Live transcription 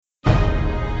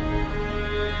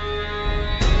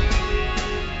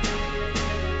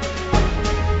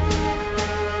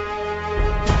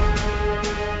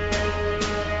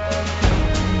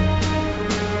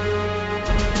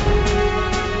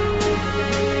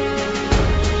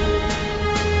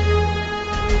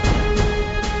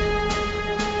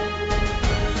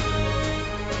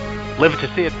Live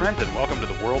to see it, friends, and welcome to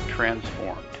The World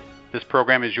Transformed. This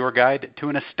program is your guide to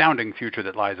an astounding future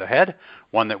that lies ahead,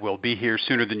 one that will be here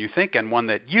sooner than you think, and one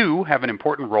that you have an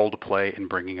important role to play in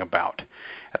bringing about.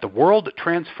 At The World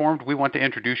Transformed, we want to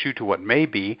introduce you to what may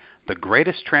be the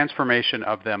greatest transformation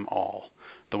of them all,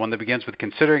 the one that begins with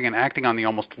considering and acting on the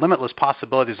almost limitless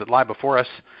possibilities that lie before us,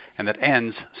 and that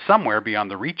ends somewhere beyond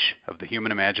the reach of the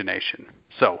human imagination.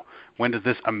 So, when does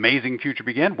this amazing future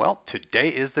begin? Well, today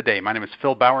is the day. My name is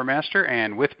Phil Bowermaster,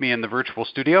 and with me in the virtual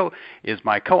studio is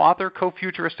my co-author,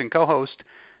 co-futurist, and co-host,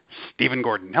 Stephen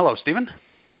Gordon. Hello, Stephen.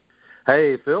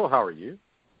 Hey, Phil. How are you?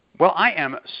 Well, I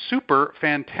am super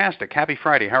fantastic. Happy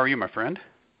Friday. How are you, my friend?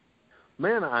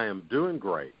 Man, I am doing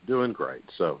great.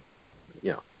 So,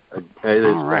 it's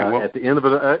right, at the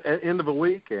end of a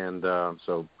week, and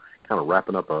so kind of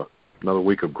wrapping up another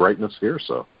week of greatness here.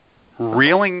 So,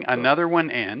 reeling another one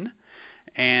in.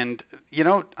 And,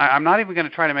 I'm not even going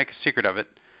to try to make a secret of it.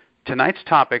 Tonight's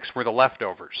topics were the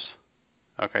leftovers,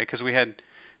 okay? Because we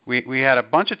had a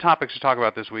bunch of topics to talk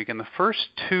about this week, and the first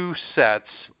two sets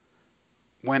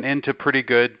went into pretty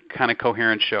good kind of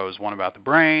coherent shows. One about the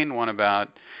brain, one about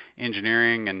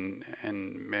engineering, and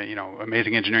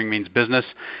amazing engineering means business.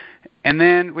 And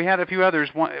then we had a few others.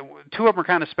 Two of them are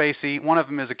kind of spacey. One of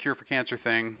them is a cure for cancer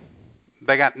thing.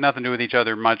 They got nothing to do with each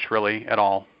other much, really, at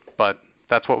all. But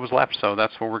that's what was left, so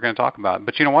that's what we're going to talk about.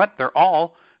 But you know what? They're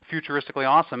all futuristically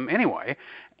awesome anyway.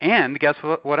 And guess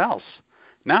what else?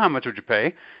 Now how much would you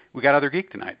pay? We got Other Geek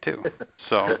tonight, too.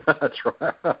 So That's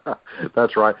right.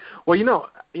 That's right. Well,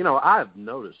 I've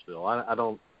noticed, Phil, I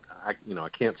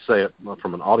can't say it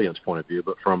from an audience point of view,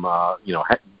 but from,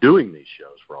 doing these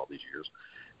shows for all these years,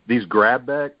 these grab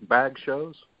bag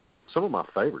shows, some of my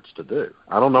favorites to do.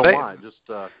 I don't know why. Just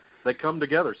they come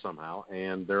together somehow,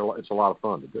 and it's a lot of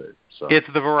fun to do. So it's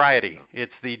the variety.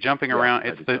 It's the jumping around.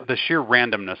 It's the sheer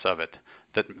randomness of it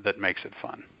that makes it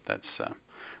fun. That's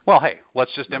well, hey,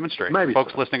 let's just demonstrate. Maybe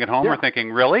folks listening at home are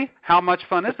thinking, really? How much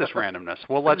fun is this randomness?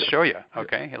 Well, let's show you.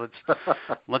 Okay,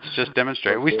 let's just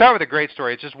demonstrate. We start with a great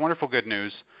story. It's just wonderful good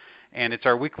news. And it's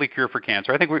our weekly cure for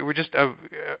cancer. I think we're just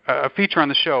a feature on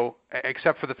the show,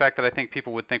 except for the fact that I think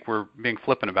people would think we're being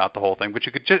flippant about the whole thing. But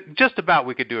you could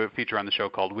we could do a feet on the show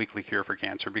called Weekly Cure for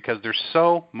Cancer, because there's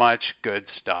so much good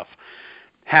stuff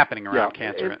happening around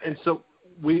cancer. And so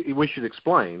we should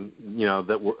explain,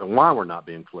 that why we're not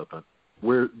being flippant.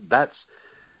 We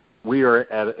are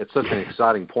at such an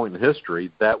exciting point in history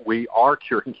that we are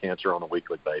curing cancer on a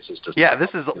weekly basis. This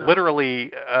is literally,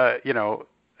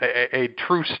 a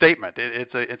true statement.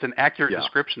 It's an accurate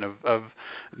description of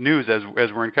news as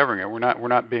we're uncovering it. We're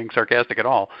not being sarcastic at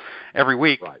all. Every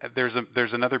week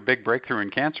there's another big breakthrough in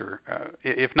cancer.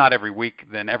 If not every week,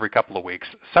 then every couple of weeks,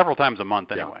 several times a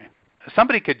month anyway.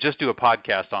 Somebody could just do a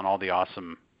podcast on all the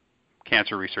awesome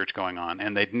cancer research going on,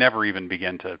 and they'd never even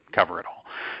begin to cover it all.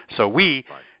 So we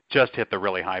just hit the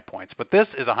really high points. But this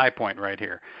is a high point right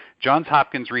here. Johns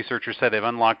Hopkins researchers say they've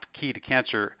unlocked key to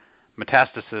cancer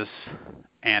metastasis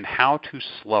and how to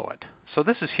slow it. So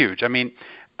this is huge. I mean,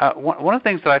 one of the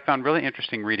things that I found really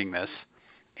interesting reading this,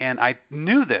 and I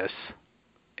knew this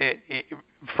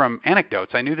from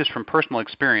anecdotes, I knew this from personal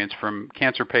experience from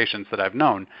cancer patients that I've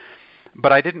known,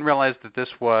 but I didn't realize that this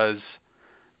was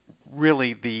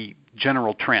really the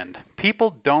general trend.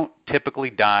 People don't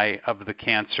typically die of the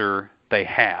cancer they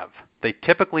have. They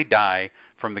typically die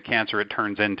from the cancer it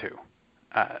turns into.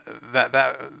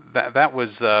 That was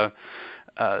a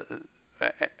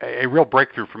real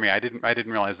breakthrough for me. I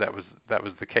didn't realize that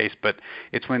was the case. But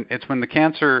it's when the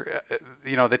cancer,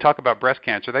 they talk about breast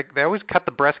cancer. They always cut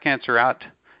the breast cancer out,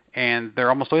 and they're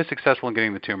almost always successful in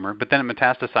getting the tumor. But then it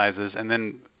metastasizes, and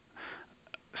then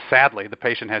sadly the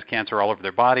patient has cancer all over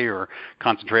their body or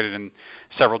concentrated in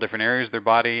several different areas of their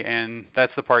body, and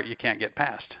that's the part you can't get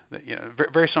past.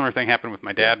 Very similar thing happened with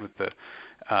my dad with the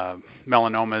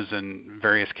melanomas and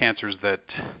various cancers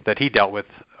that he dealt with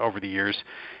over the years.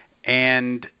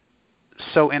 And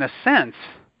so in a sense,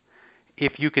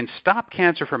 if you can stop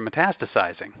cancer from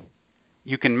metastasizing,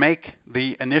 you can make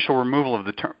the initial removal of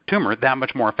the tumor that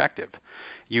much more effective.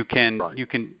 You can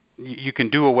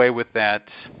do away with that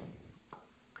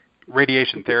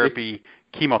radiation therapy,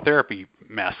 chemotherapy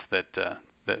mess that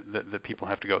people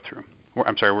have to go through.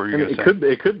 I'm sorry, what were you going to say?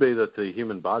 It could be that the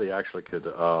human body actually could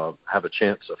have a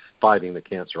chance of fighting the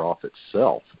cancer off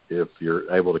itself if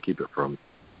you're able to keep it from,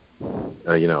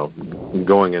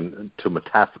 going into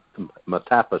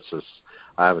metastasis.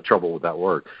 I have trouble with that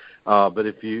word. But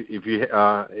if you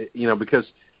because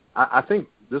I think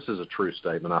this is a true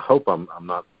statement. I hope I'm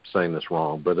not saying this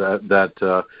wrong, but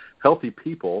that healthy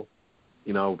people,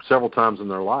 several times in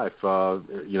their life,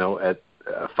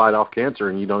 fight off cancer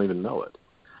and you don't even know it.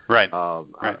 Right.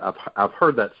 I've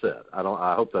heard that said.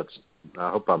 I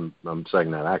hope I'm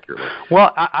saying that accurately.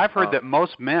 Well, I've heard that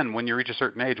most men, when you reach a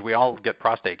certain age, we all get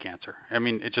prostate cancer. I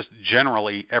mean, it just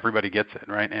generally everybody gets it,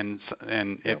 right? And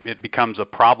it becomes a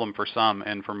problem for some,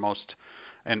 and for most,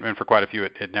 and for quite a few,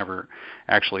 it never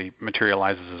actually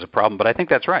materializes as a problem. But I think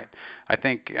that's right. I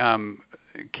think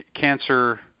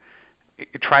cancer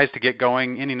it tries to get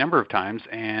going any number of times,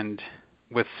 and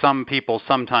with some people,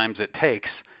 sometimes it takes,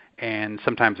 and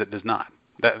sometimes it does not.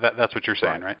 That's what you're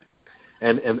saying, right?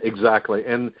 And exactly,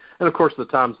 and of course the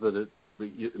times that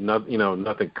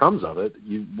nothing comes of it,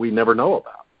 we never know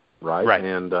about, right? Right.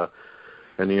 And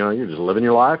you're just living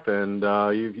your life, and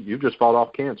you've just fought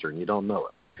off cancer, and you don't know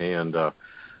it. And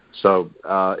so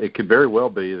it could very well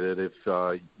be that if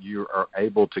you are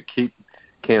able to keep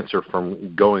cancer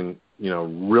from going,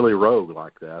 really rogue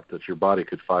like that your body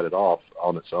could fight it off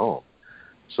on its own.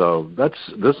 So this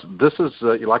is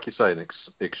like you say, an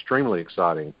extremely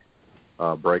exciting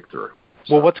breakthrough.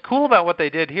 So. Well, what's cool about what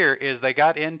they did here is they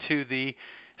got into the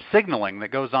signaling that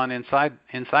goes on inside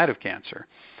of cancer.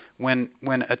 When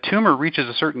a tumor reaches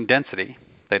a certain density,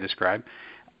 they describe,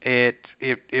 it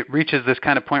reaches this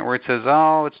kind of point where it says,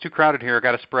 "Oh, it's too crowded here. I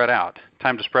got to spread out.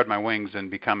 Time to spread my wings and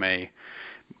become a,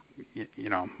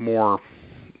 more,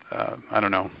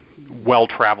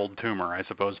 well-traveled tumor, I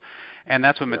suppose." And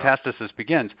that's when metastasis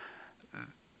begins.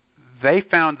 They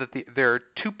found that there are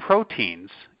two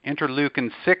proteins,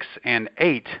 Interleukin 6 and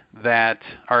 8, that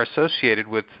are associated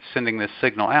with sending this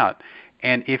signal out.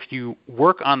 And if you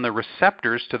work on the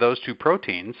receptors to those two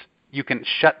proteins, you can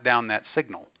shut down that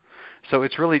signal. So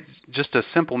it's really just a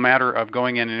simple matter of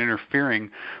going in and interfering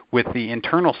with the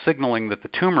internal signaling that the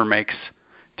tumor makes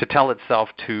to tell itself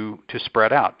to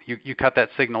spread out. You cut that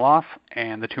signal off,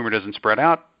 and the tumor doesn't spread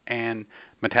out, and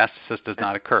metastasis does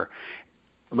not occur.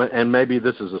 And maybe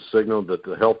this is a signal that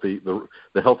the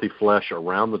healthy flesh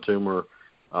around the tumor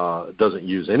doesn't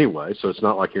use anyway. So it's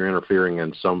not like you're interfering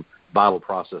in some vital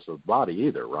process of the body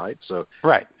either, right? So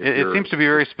right. It seems to be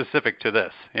very specific to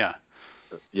this. Yeah.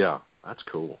 Yeah, that's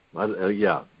cool.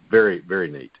 Yeah, very,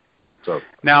 very neat. So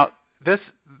now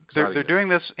they're doing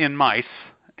this in mice,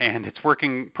 and it's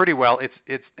working pretty well.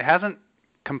 It hasn't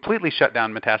completely shut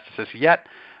down metastasis yet,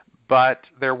 but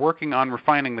they're working on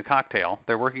refining the cocktail.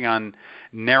 They're working on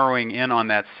narrowing in on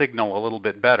that signal a little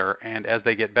bit better, and as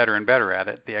they get better and better at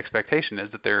it, the expectation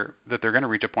is that they're going to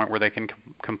reach a point where they can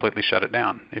completely shut it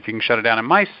down. If you can shut it down in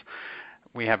mice,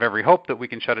 we have every hope that we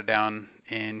can shut it down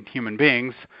in human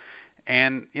beings,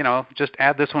 and just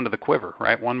add this one to the quiver,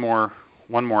 right? One more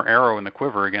arrow in the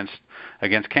quiver against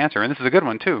cancer. And this is a good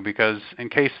one too, because in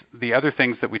case the other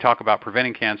things that we talk about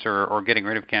preventing cancer or getting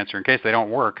rid of cancer, in case they don't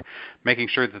work, making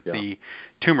sure that the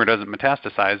tumor doesn't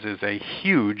metastasize is a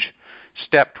huge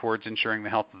step towards ensuring the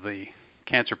health of the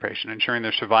cancer patient, ensuring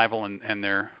their survival and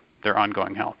their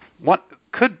ongoing health. What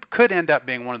could end up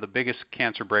being one of the biggest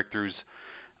cancer breakthroughs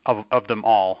of them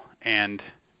all, and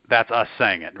that's us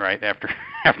saying it, right?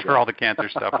 After all the cancer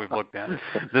stuff we've looked at,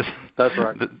 that's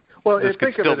right. Well, this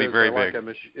could still be very big.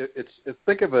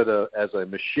 Think of it as a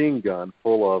machine gun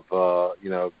full of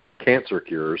cancer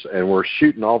cures, and we're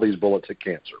shooting all these bullets at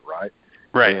cancer, right?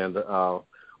 Right. And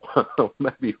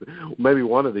maybe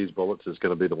one of these bullets is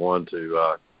going to be the one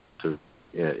to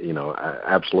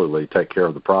absolutely take care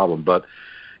of the problem. But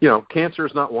cancer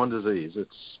is not one disease;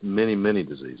 it's many, many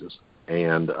diseases,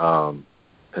 and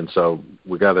so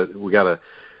we gotta.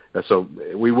 So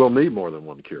we will need more than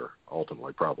one cure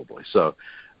ultimately, probably. So.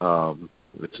 But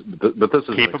this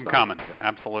is keep them coming.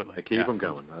 Absolutely. Keep them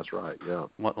coming. That's right. Yeah.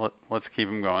 Let's keep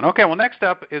them going. Okay. Well, next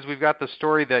up is we've got the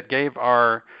story that gave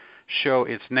our show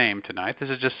its name tonight.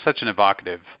 This is just such an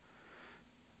evocative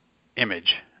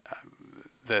image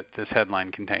that this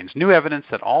headline contains. New evidence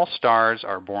that all stars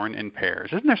are born in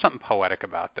pairs. Isn't there something poetic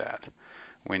about that?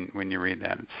 When you read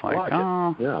that, it's like,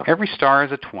 every star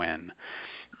is a twin.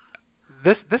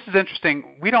 This is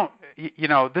interesting. We don't.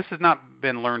 This has not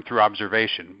been learned through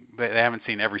observation. They haven't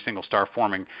seen every single star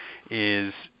forming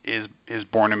is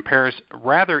born in pairs.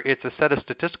 Rather, it's a set of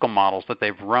statistical models that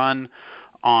they've run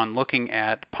on looking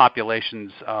at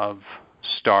populations of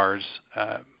stars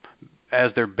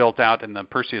as they're built out in the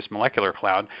Perseus molecular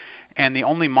cloud. And the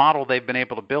only model they've been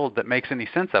able to build that makes any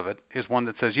sense of it is one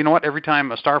that says, every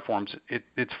time a star forms,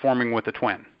 it's forming with a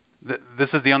twin. This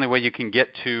is the only way you can get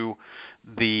to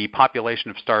the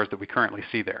population of stars that we currently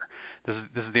see there. This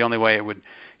is the only way it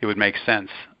would make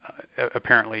sense.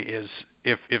 Apparently, is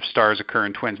if stars occur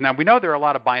in twins. Now we know there are a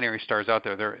lot of binary stars out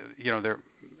there.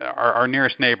 Our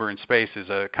nearest neighbor in space is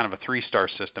a kind of a 3-star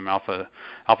system, Alpha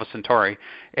Centauri,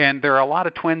 and there are a lot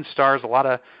of twin stars, a lot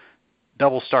of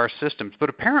double star systems. But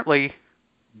apparently,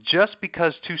 just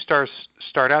because two stars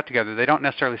start out together, they don't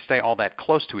necessarily stay all that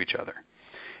close to each other.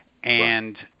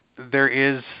 And there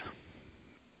is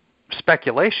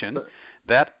speculation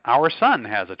that our sun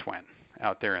has a twin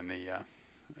out there in the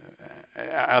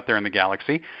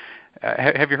galaxy.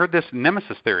 Have you heard this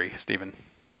nemesis theory, Stephen?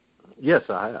 Yes,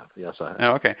 I have.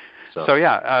 Oh, okay. So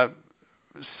yeah,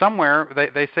 somewhere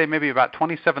they say maybe about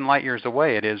 27 light years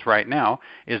away it is right now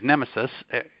is Nemesis,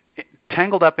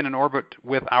 tangled up in an orbit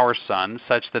with our sun,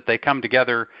 such that they come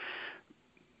together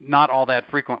not all that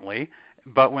frequently,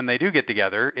 but when they do get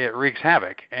together, it wreaks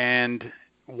havoc. And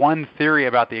one theory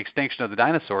about the extinction of the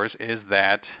dinosaurs is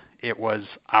that it was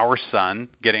our sun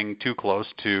getting too close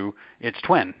to its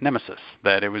twin, Nemesis,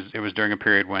 that it was during a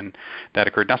period when that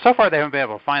occurred. Now, so far they haven't been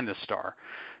able to find this star.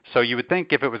 So you would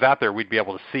think if it was out there, we'd be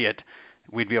able to see it,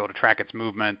 we'd be able to track its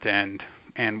movement, and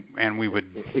we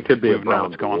would. It could be a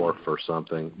brown dwarf or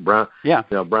something. Brown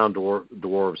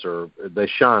dwarves they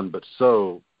shine, but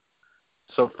so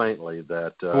faintly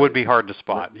that it would be hard to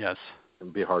spot. Yes, it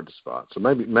would be hard to spot. So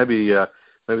maybe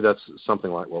that's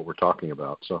something like what we're talking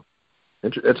about. So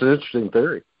it's an interesting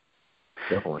theory.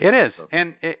 Definitely. It is,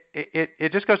 and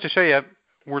it just goes to show you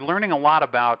we're learning a lot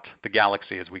about the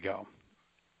galaxy as we go.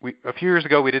 A few years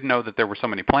ago, we didn't know that there were so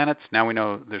many planets. Now we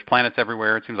know there's planets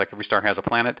everywhere. It seems like every star has a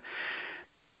planet.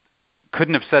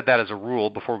 Couldn't have said that as a rule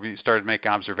before we started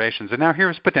making observations. And now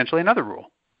here's potentially another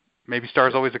rule. Maybe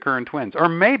stars always occur in twins. Or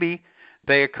maybe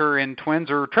they occur in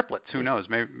twins or triplets. Who knows?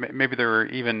 Maybe there are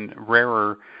even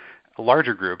rarer,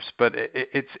 larger groups. But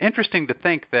it's interesting to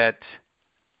think that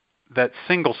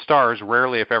single stars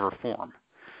rarely, if ever, form.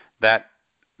 That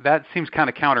seems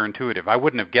kind of counterintuitive. I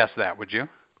wouldn't have guessed that, would you?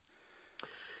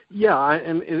 Yeah,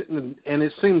 and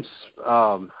it seems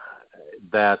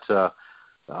that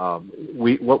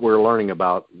what we're learning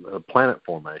about planet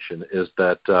formation is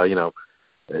that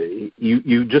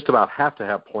you just about have to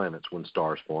have planets when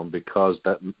stars form, because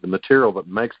the material that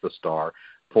makes the star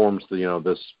forms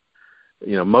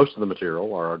most of the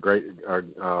material, or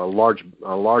a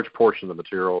large portion of the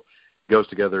material goes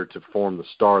together to form the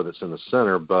star that's in the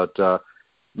center, but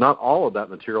not all of that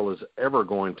material is ever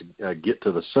going to get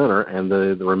to the center, and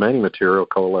the remaining material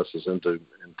coalesces into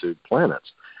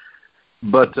planets.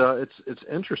 But it's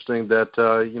interesting that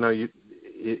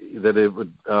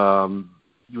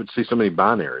you would see so many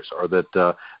binaries, or that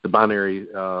the binary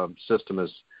system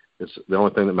is the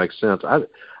only thing that makes sense. I'd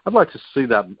like to see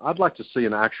that. I'd like to see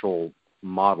an actual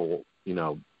model,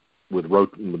 with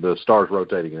the stars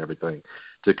rotating and everything,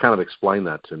 to kind of explain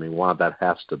that to me, why that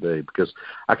has to be. Because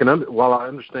while I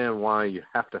understand why you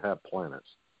have to have planets,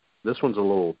 this one's a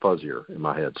little fuzzier in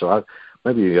my head. So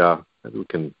maybe we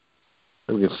can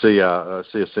see a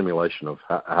simulation of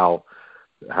how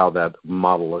that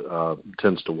model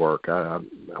tends to work. I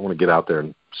want to get out there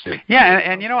and see. Yeah,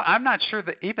 and I'm not sure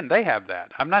that even they have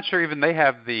that. I'm not sure even they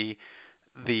have the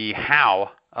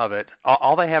how of it.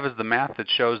 All they have is the math that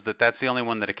shows that that's the only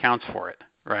one that accounts for it,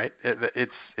 right?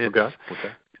 It's okay.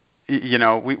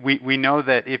 We know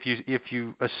that if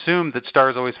you assume that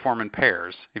stars always form in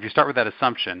pairs, if you start with that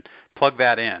assumption, plug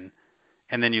that in,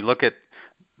 and then you look at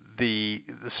the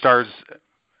stars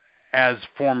as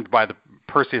formed by the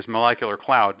Perseus molecular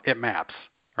cloud, it maps,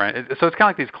 right? So it's kind of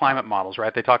like these climate models,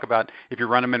 right? They talk about if you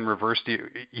run them in reverse, do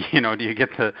you get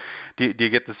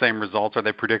the same results? Are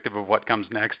they predictive of what comes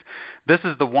next? This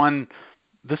is the one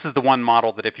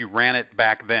model that if you ran it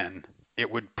back then, it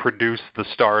would produce the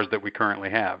stars that we currently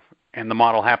have. And the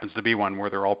model happens to be one where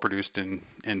they're all produced in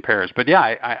pairs. But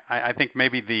yeah, I think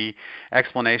maybe the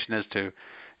explanation as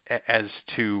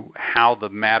to how the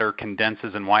matter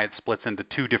condenses and why it splits into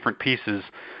two different pieces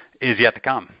is yet to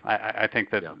come. I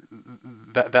think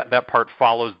that part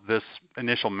follows this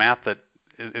initial math that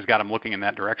has got them looking in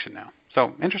that direction now.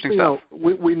 So interesting stuff.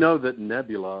 We know that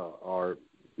nebula are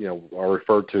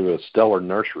referred to as stellar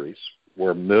nurseries,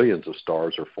 where millions of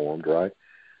stars are formed, right?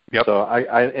 Yep. So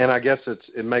I guess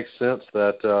it makes sense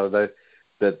that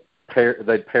they'd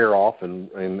pair off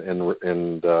and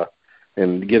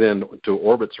get into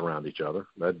orbits around each other.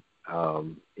 But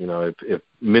if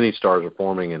many stars are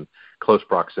forming in close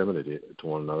proximity to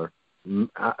one another.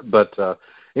 But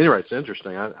anyway, it's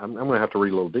interesting. I'm going to have to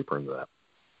read a little deeper into that.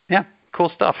 Yeah, cool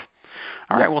stuff.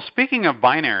 All right. Well, speaking of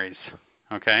binaries,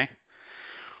 okay.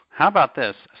 How about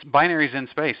this? Binaries in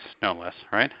space, no less,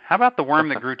 right? How about the worm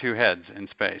that grew two heads in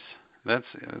space? This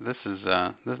is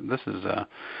a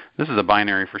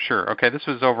binary for sure. Okay, this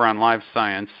was over on Live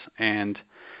Science, and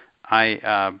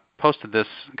I posted this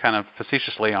kind of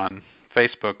facetiously on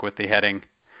Facebook with the heading,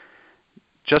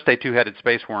 "Just a two-headed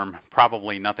space worm,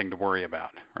 probably nothing to worry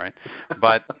about," right?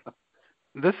 But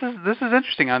this is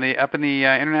interesting. Up in the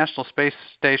International Space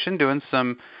Station, doing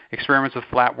some experiments with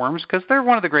flatworms, because they're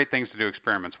one of the great things to do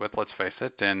experiments with. Let's face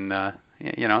it. And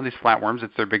these flatworms,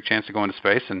 it's their big chance to go into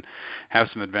space and have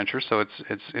some adventures. So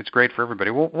it's great for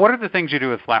everybody. Well, what are the things you do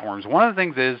with flatworms? One of the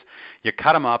things is you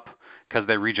cut them up because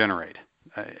they regenerate.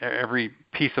 Every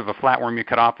piece of a flatworm you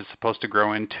cut off is supposed to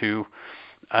grow into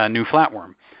a new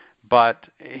flatworm. But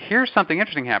here's something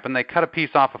interesting happened. They cut a piece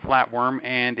off a flatworm,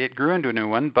 and it grew into a new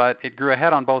one, but it grew a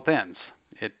head on both ends.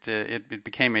 It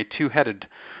became a two-headed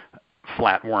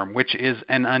flatworm, which is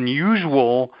an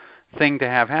unusual thing to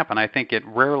have happen. I think it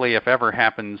rarely, if ever,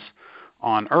 happens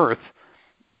on Earth.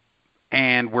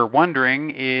 And we're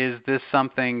wondering, is this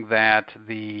something that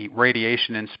the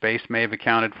radiation in space may have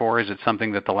accounted for? Is it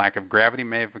something that the lack of gravity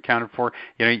may have accounted for?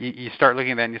 You start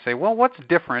looking at that and you say, well, what's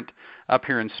different up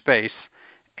here in space?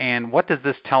 And what does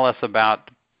this tell us about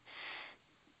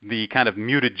the kind of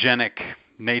mutagenic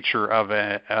nature of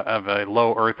a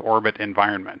low Earth orbit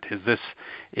environment? Is this,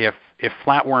 if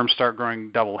flatworms start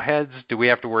growing double heads, do we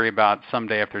have to worry about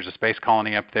someday if there's a space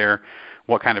colony up there,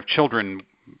 what kind of children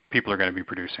people are going to be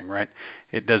producing, right?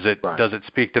 Does it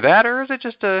speak to that, or is it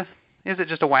just a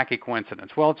wacky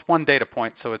coincidence? Well, it's one data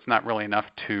point, so it's not really enough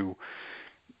to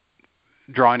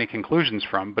draw any conclusions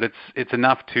from, but it's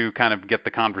enough to kind of get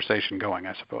the conversation going,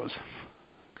 I suppose.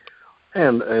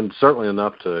 And certainly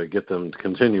enough to get them to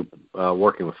continue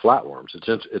working with flatworms.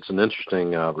 It's an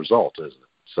interesting result, isn't it?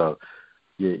 So,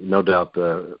 no doubt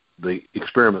the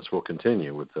experiments will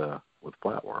continue with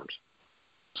flatworms.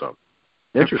 So,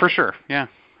 for sure, yeah.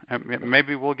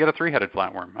 Maybe we'll get a three-headed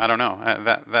flatworm. I don't know.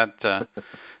 That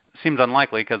seems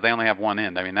unlikely because they only have one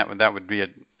end. I mean, that would be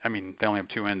they only have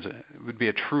two ends. It would be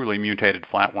a truly mutated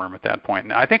flatworm at that point.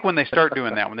 And I think when they start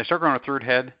doing that, when they start growing a third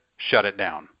head, shut it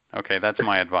down. Okay, that's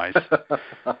my advice.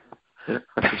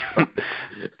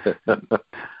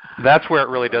 That's where it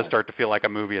really does start to feel like a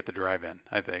movie at the drive-in,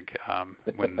 I think,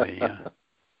 when the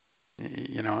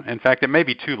in fact, it may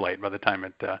be too late by the time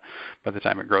it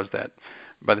grows that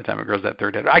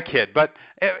third head. I kid, but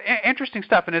interesting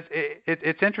stuff, and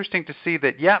it's interesting to see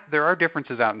that there are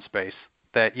differences out in space,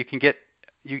 that you can get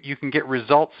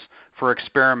results for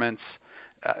experiments,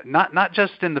 not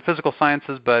just in the physical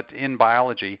sciences but in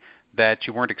biology, that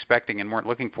you weren't expecting and weren't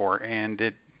looking for, and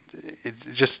it's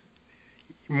just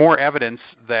more evidence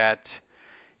that,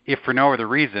 if for no other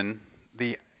reason,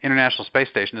 the International Space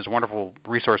Station is a wonderful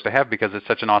resource to have because it's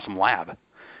such an awesome lab.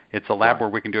 It's a lab where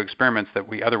we can do experiments that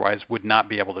we otherwise would not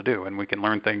be able to do, and we can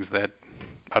learn things that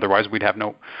otherwise we'd have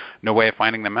no way of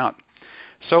finding them out.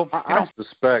 So I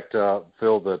suspect,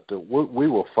 Phil, that we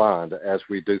will find, as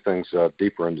we do things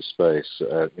deeper into space,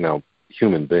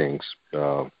 human beings,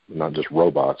 not just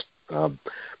robots.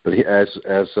 But as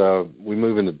we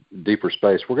move into deeper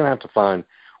space, we're going to have to find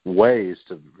ways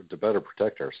to better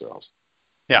protect ourselves.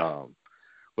 Yeah.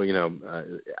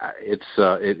 It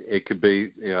could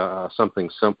be something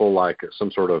simple like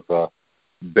some sort of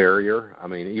barrier. I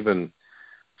mean, even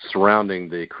surrounding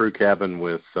the crew cabin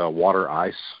with water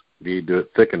ice. If you do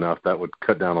it thick enough, that would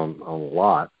cut down on a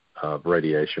lot of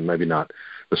radiation. Maybe not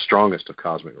the strongest of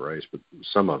cosmic rays, but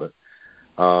some of it.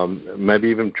 Maybe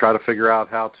even try to figure out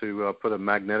how to put a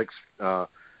magnetic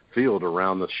field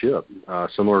around the ship,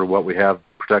 similar to what we have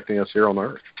protecting us here on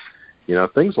Earth.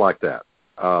 Things like that.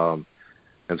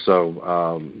 And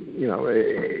so,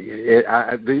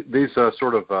 these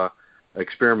sort of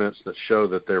experiments that show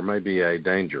that there may be a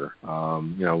danger,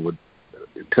 would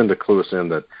tend to clue us in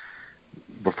that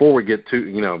before we get too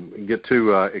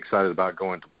excited about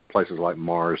going to places like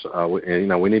Mars,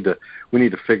 we need to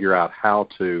figure out how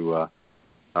to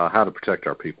protect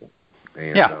our people.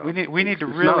 And, we need to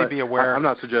really be aware. I'm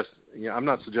not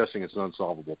suggesting it's an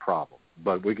unsolvable problem,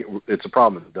 but it's a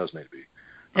problem that does need to be.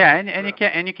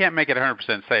 You can't make it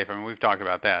 100% safe. I mean, we've talked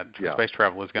about that. Yeah. Space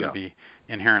travel is going to be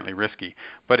inherently risky,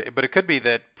 but it could be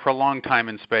that prolonged time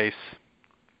in space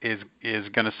is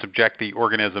going to subject the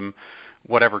organism,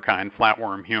 whatever kind,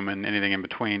 flatworm, human, anything in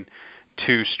between,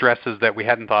 to stresses that we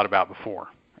hadn't thought about before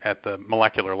at the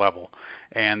molecular level,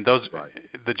 and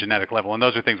the genetic level, and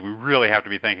those are things we really have to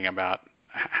be thinking about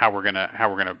how we're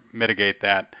gonna mitigate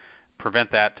that, prevent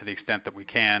that to the extent that we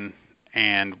can,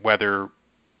 and whether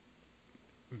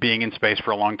being in space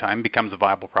for a long time becomes a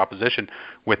viable proposition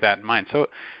with that in mind. So,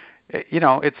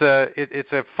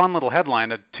 it's a fun little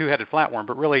headline, a two-headed flatworm,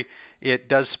 but really it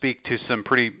does speak to some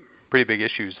pretty big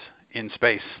issues in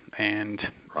space, and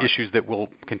issues that we'll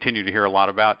continue to hear a lot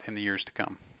about in the years to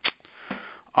come.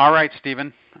 All right,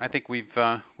 Stephen, I think we've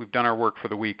done our work for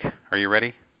the week. Are you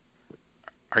ready?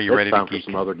 Are you ready to geek?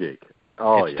 For some other geek.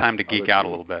 It's time to geek out a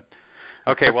little bit.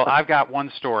 Okay, well, I've got one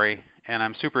story, and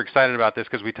I'm super excited about this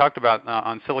because we talked about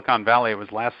on Silicon Valley, it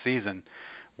was last season,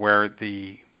 where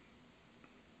the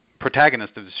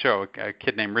protagonist of the show, a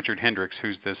kid named Richard Hendricks,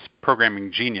 who's this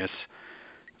programming genius,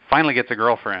 finally gets a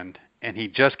girlfriend, and he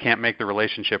just can't make the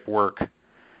relationship work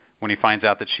when he finds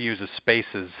out that she uses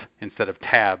spaces instead of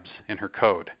tabs in her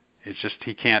code. It's just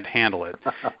he can't handle it,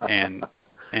 and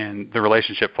the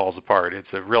relationship falls apart. It's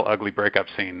a real ugly breakup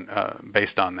scene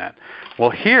based on that.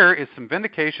 Well, here is some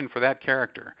vindication for that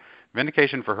character,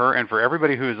 vindication for her and for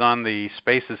everybody who is on the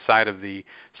spaces side of the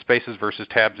spaces versus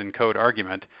tabs in code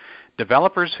argument.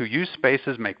 Developers who use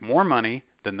spaces make more money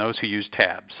than those who use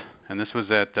tabs. And this was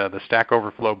at the Stack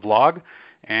Overflow blog,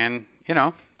 and,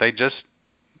 they just,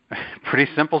 pretty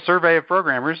simple survey of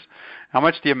programmers. How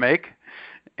much do you make?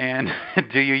 And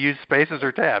do you use spaces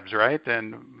or tabs, right?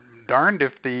 And darned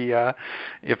if the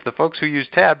folks who use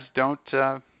tabs don't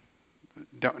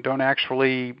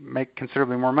actually make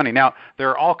considerably more money. Now, there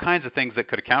are all kinds of things that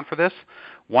could account for this,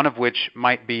 one of which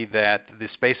might be that the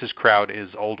spaces crowd is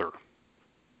older,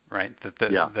 right?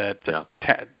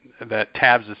 That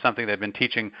tabs is something they've been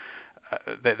teaching,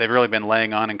 that they've really been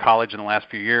laying on in college in the last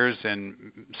few years,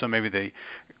 and so maybe the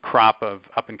crop of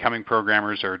up-and-coming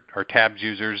programmers are tabs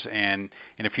users, and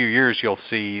in a few years you'll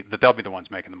see that they'll be the ones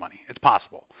making the money. It's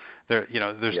possible.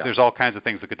 There's all kinds of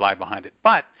things that could lie behind it.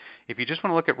 But if you just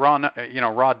want to look at raw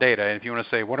data, and if you want to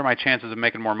say, what are my chances of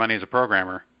making more money as a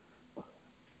programmer,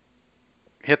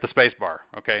 hit the space bar.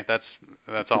 Okay, that's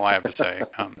all I have to say.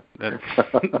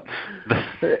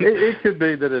 It could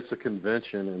be that it's a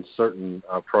convention in certain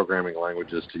programming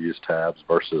languages to use tabs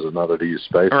versus another to use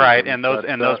spaces. Right, and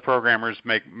those programmers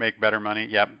make better money.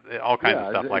 Yep, all kinds of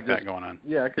stuff like that going on.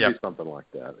 Yeah, it could be something like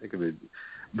that. It could be,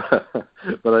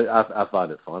 but I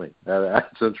find it funny.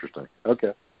 That's interesting.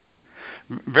 Okay.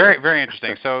 Very, very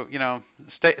interesting. So,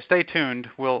 stay tuned.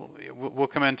 We'll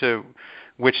come into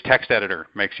which text editor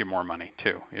makes you more money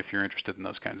too, if you're interested in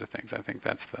those kinds of things. I think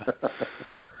that's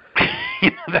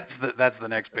that's the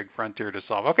next big frontier to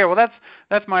solve. Okay, well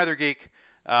that's my other geek.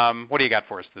 What do you got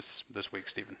for us this week,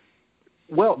 Stephen?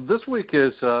 Well, this week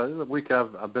is the week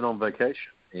I've been on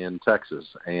vacation in Texas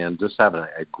and just having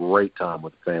a great time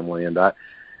with the family. And I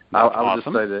would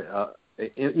just say that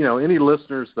any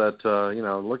listeners that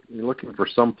looking for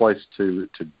some place to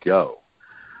go.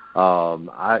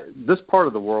 This part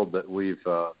of the world that we've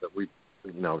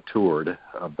toured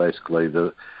basically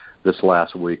this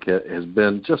last week has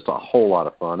been just a whole lot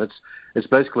of fun. It's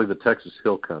basically the Texas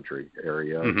Hill Country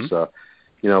area. Mm-hmm.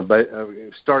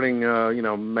 It's starting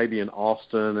maybe in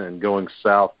Austin and going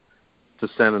south to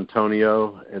San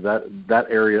Antonio, and that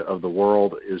area of the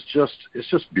world is just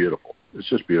beautiful. It's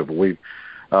just beautiful. We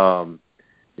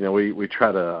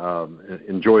try to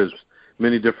enjoy as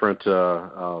many different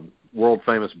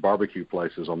world-famous barbecue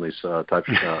places on these types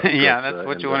of yeah, that's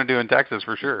what you want to do in Texas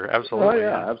for sure. Absolutely. Oh,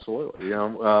 yeah, absolutely.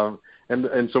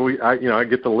 And so I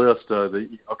get the list.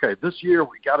 This year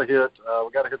we got to hit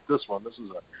this one.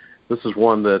 This is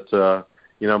one that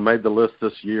made the list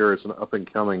this year. It's an up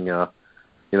and coming.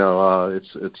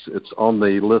 It's on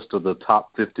the list of the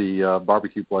top 50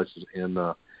 barbecue places in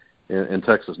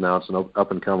Texas now. It's an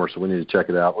up and comer, so we need to check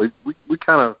it out. We're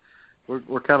kind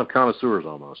of connoisseurs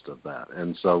almost of that,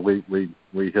 and so we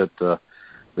hit a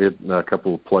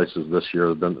couple of places this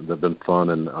year that've been fun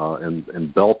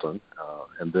in Belton,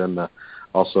 and then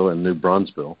also in New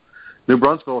Brunsville. New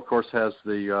Brunsville, of course, has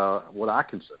the what I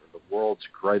consider the world's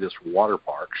greatest water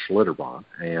park, Schlitterbahn,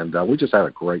 and we just had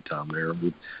a great time there.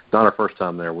 We've not our first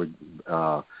time there,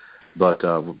 but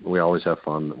we always have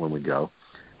fun when we go.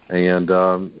 And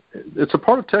it's a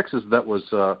part of Texas that was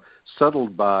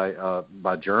settled by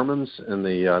Germans in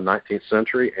the 19th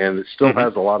century, and it still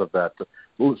has a lot of that. It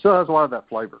still has a lot of that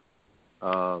flavor.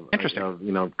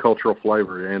 Interesting. Cultural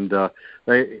flavor, and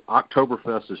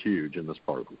Oktoberfest is huge in this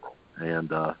part of the world,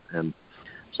 and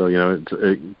so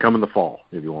come in the fall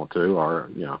if you want to, or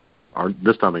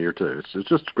this time of year too. It's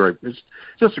just great. It's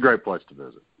just a great place to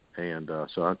visit, and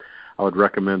so I would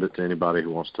recommend it to anybody who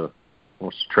wants to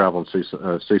travel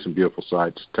and see some beautiful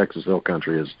sights. Texas Hill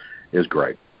Country is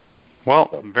great.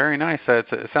 Well, very nice. It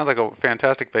sounds like a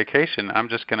fantastic vacation. I'm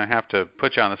just going to have to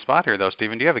put you on the spot here, though,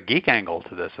 Stephen. Do you have a geek angle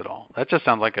to this at all? That just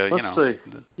sounds like Let's see.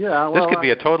 Yeah, well, this could be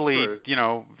a totally,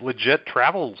 legit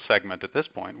travel segment at this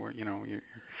point. Where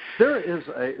there is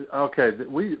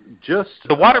we just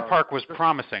the water park was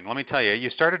promising. Let me tell you,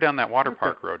 you started down that water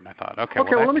park road, and I thought,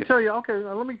 let me tell you a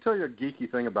geeky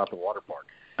thing about the water park.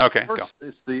 Okay, first, go.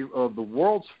 It's the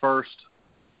world's first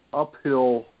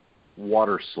uphill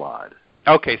water slide.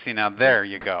 Okay, see, now there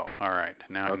you go. All right,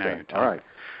 now you're talking. All right.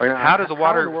 How does a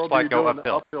water slide go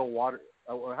uphill?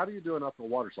 How do you do an uphill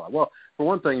water slide? Well, for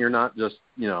one thing, you're not just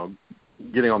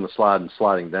getting on the slide and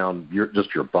sliding down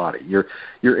your body. You're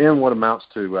in what amounts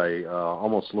to a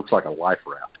almost looks like a life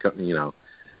raft. You know,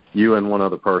 you and one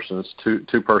other person. It's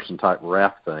two person type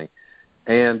raft thing,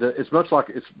 and it's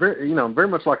very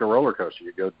much like a roller coaster.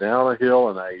 You go down a hill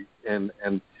and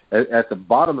at the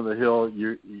bottom of the hill,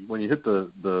 when you hit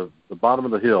the bottom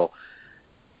of the hill,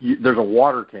 there's a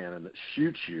water cannon that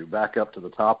shoots you back up to the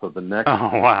top of the next. Oh,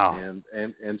 wow!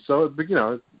 And so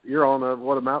you're on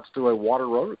what amounts to a water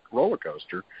roller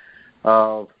coaster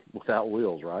without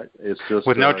wheels, right? It's just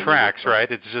with no tracks,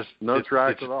 right? It's just no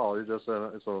tracks at all. You're just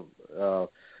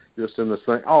just in this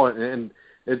thing. Oh, and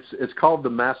it's called the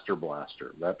Master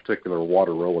Blaster, that particular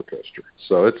water roller coaster.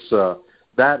 So it's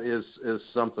that is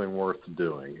something worth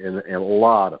doing and a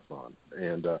lot of fun.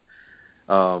 And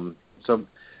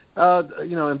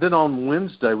and then on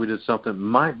Wednesday we did something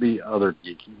might be other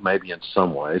geeky, maybe in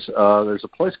some ways. There's a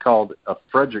place called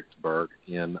Fredericksburg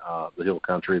in the Hill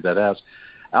Country that has,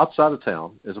 outside of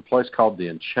town, is a place called the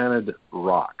Enchanted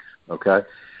Rock. Okay,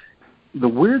 the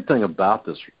weird thing about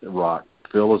this rock,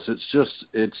 Phil, is it's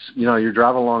you're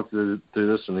driving along through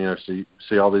this and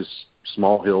see all these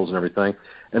small hills and everything,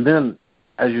 and then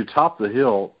as you top the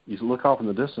hill, you look off in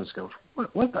the distance and go,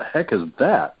 what the heck is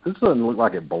that? This doesn't look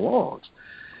like it belongs.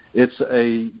 It's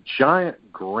a giant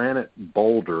granite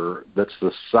boulder that's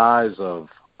the size of,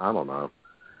 I don't know,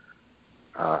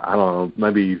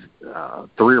 maybe 3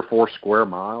 or 4 square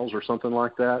miles or something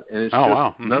like that. And it's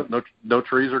wow. Mm-hmm. No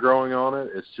trees are growing on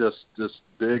it. It's just this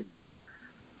big,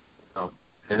 and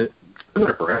it's been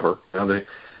there forever. The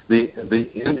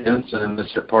Indians in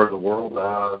this part of the world,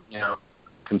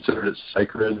 considered it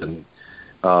sacred, and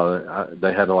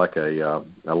they had like a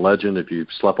legend. If you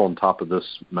slept on top of this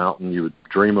mountain, you would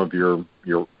dream of your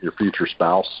future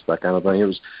spouse, that kind of thing. It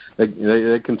was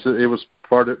they consider it was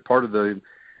part of the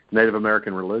Native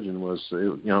American religion was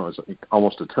it's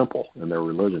almost a temple in their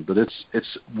religion. But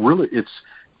it's really it's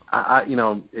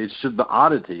just the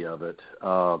oddity of it.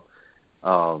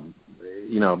 I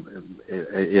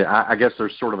guess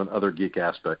there's sort of an other geek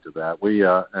aspect of that. We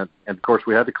and of course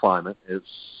we had to climb it. It's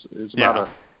about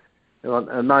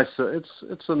a nice.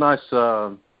 It's a nice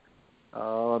mile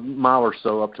or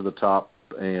so up to the top,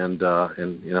 and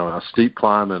a steep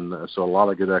climb, and so a lot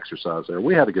of good exercise there.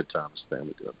 We had a good time as a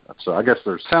family doing that. So I guess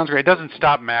there's sounds great. It doesn't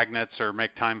stop magnets or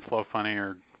make time flow funny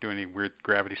or do any weird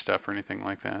gravity stuff or anything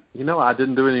like that. I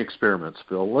didn't do any experiments,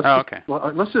 Phil.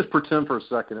 Let's just pretend for a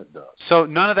second it does. So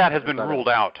none of that has been ruled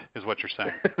out, is what you're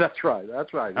saying. That's right.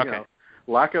 Okay.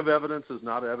 Lack of evidence is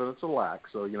not evidence of lack.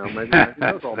 So maybe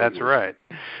that's all. That's right.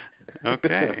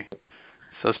 Okay.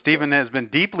 So Stephen has been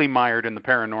deeply mired in the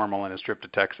paranormal in his trip to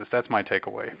Texas. That's my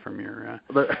takeaway from your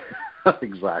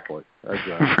exactly.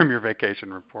 From your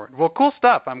vacation report. Well, cool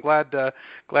stuff. I'm glad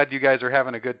you guys are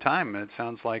having a good time. It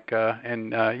sounds like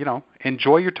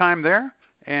enjoy your time there.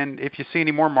 And if you see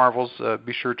any more marvels,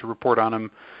 be sure to report on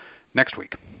them next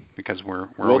week, because we're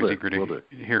always eager to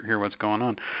hear what's going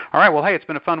on. All right. Well, hey, it's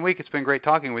been a fun week. It's been great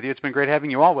talking with you. It's been great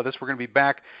having you all with us. We're going to be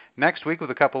back next week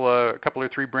with a couple or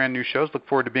 3 brand new shows. Look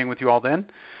forward to being with you all then.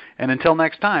 And until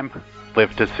next time,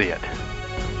 live to see it.